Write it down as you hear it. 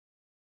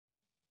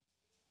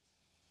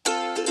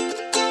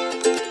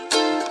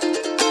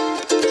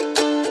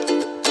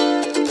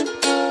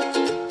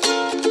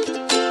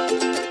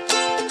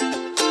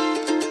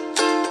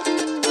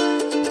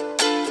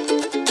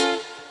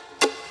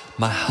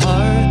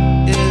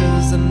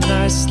is a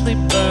nicely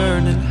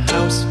burning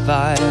house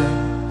fire,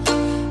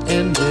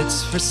 and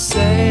it's for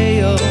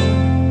sale.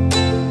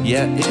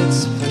 Yeah,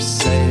 it's for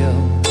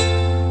sale.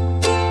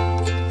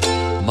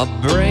 My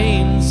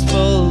brain's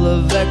full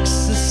of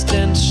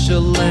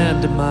existential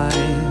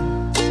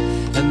landmines,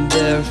 and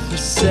they're for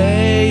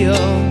sale,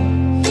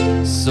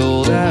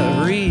 sold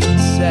at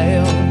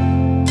resale.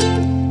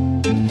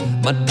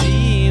 My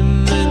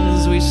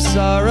demons we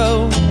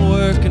sorrow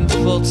working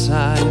full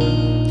time,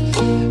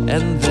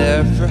 and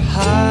they're for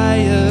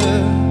hire,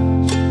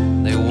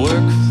 they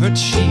work for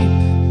cheap.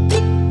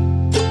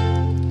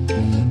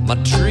 My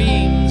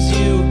dreams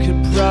you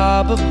could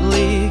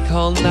probably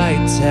call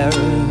night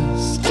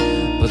terrors,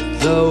 but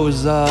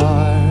those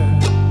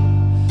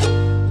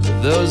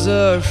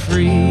are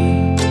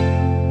free.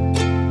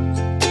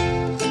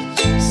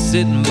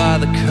 Sitting by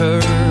the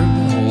curb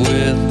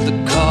with the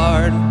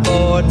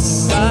cardboard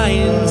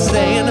sign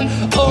saying,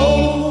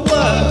 oh,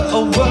 what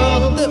a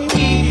world that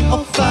we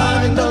all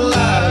find our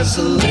lives a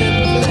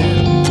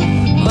living.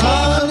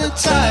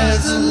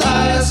 Monetize the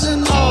lies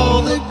and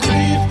all the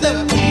grief that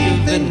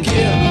we've been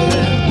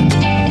given.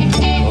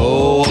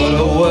 Oh, what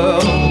a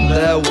world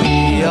that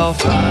we all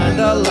find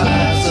our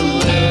lives a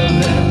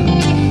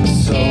living.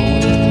 So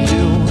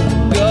you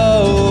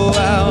go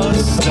out,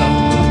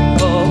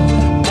 stumble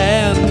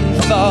and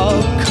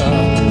fall,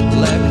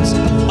 collect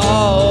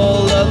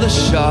all of the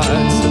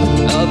shards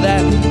of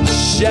that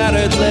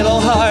shattered little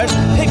heart,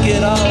 pick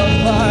it all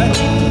apart,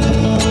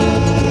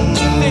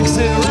 fix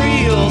it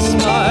real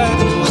smart,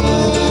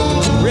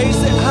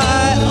 raise it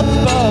high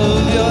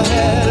above your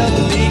head, a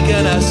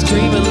beacon, a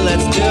screaming,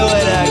 let's do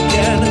it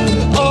again.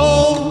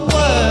 Oh,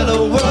 what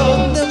a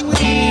world that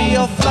we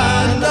all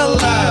find our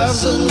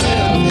lives a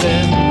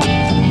living.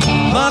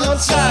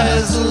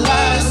 Monetize the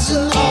lies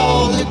and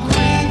all the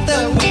grief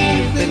that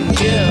we've been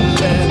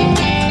given.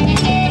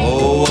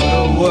 Oh, what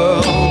a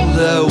world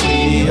that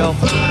we all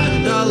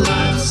find our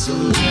lives a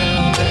living.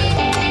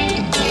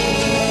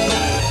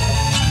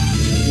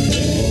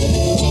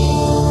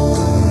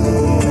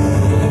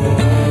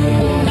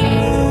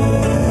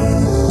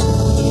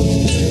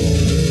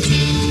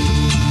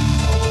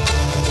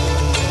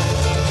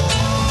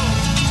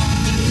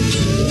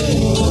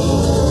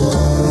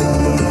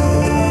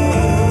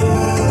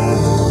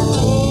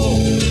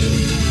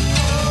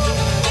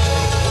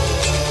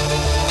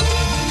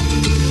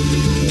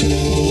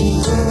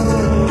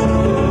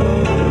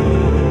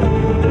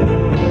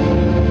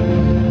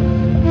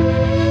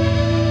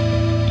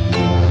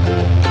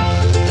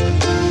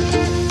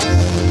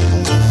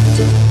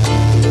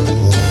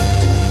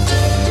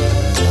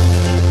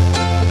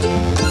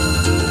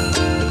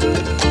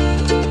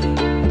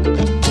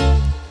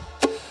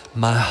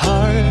 My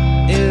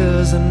heart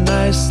is a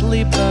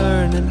nicely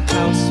burning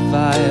house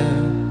fire,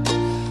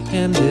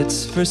 and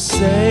it's for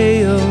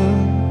sale.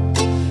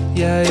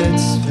 Yeah,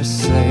 it's for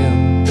sale.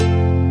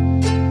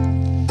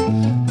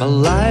 My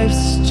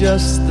life's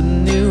just the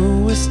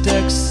newest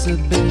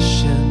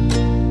exhibition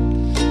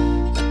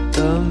at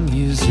the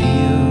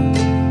museum.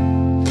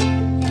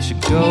 You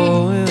should go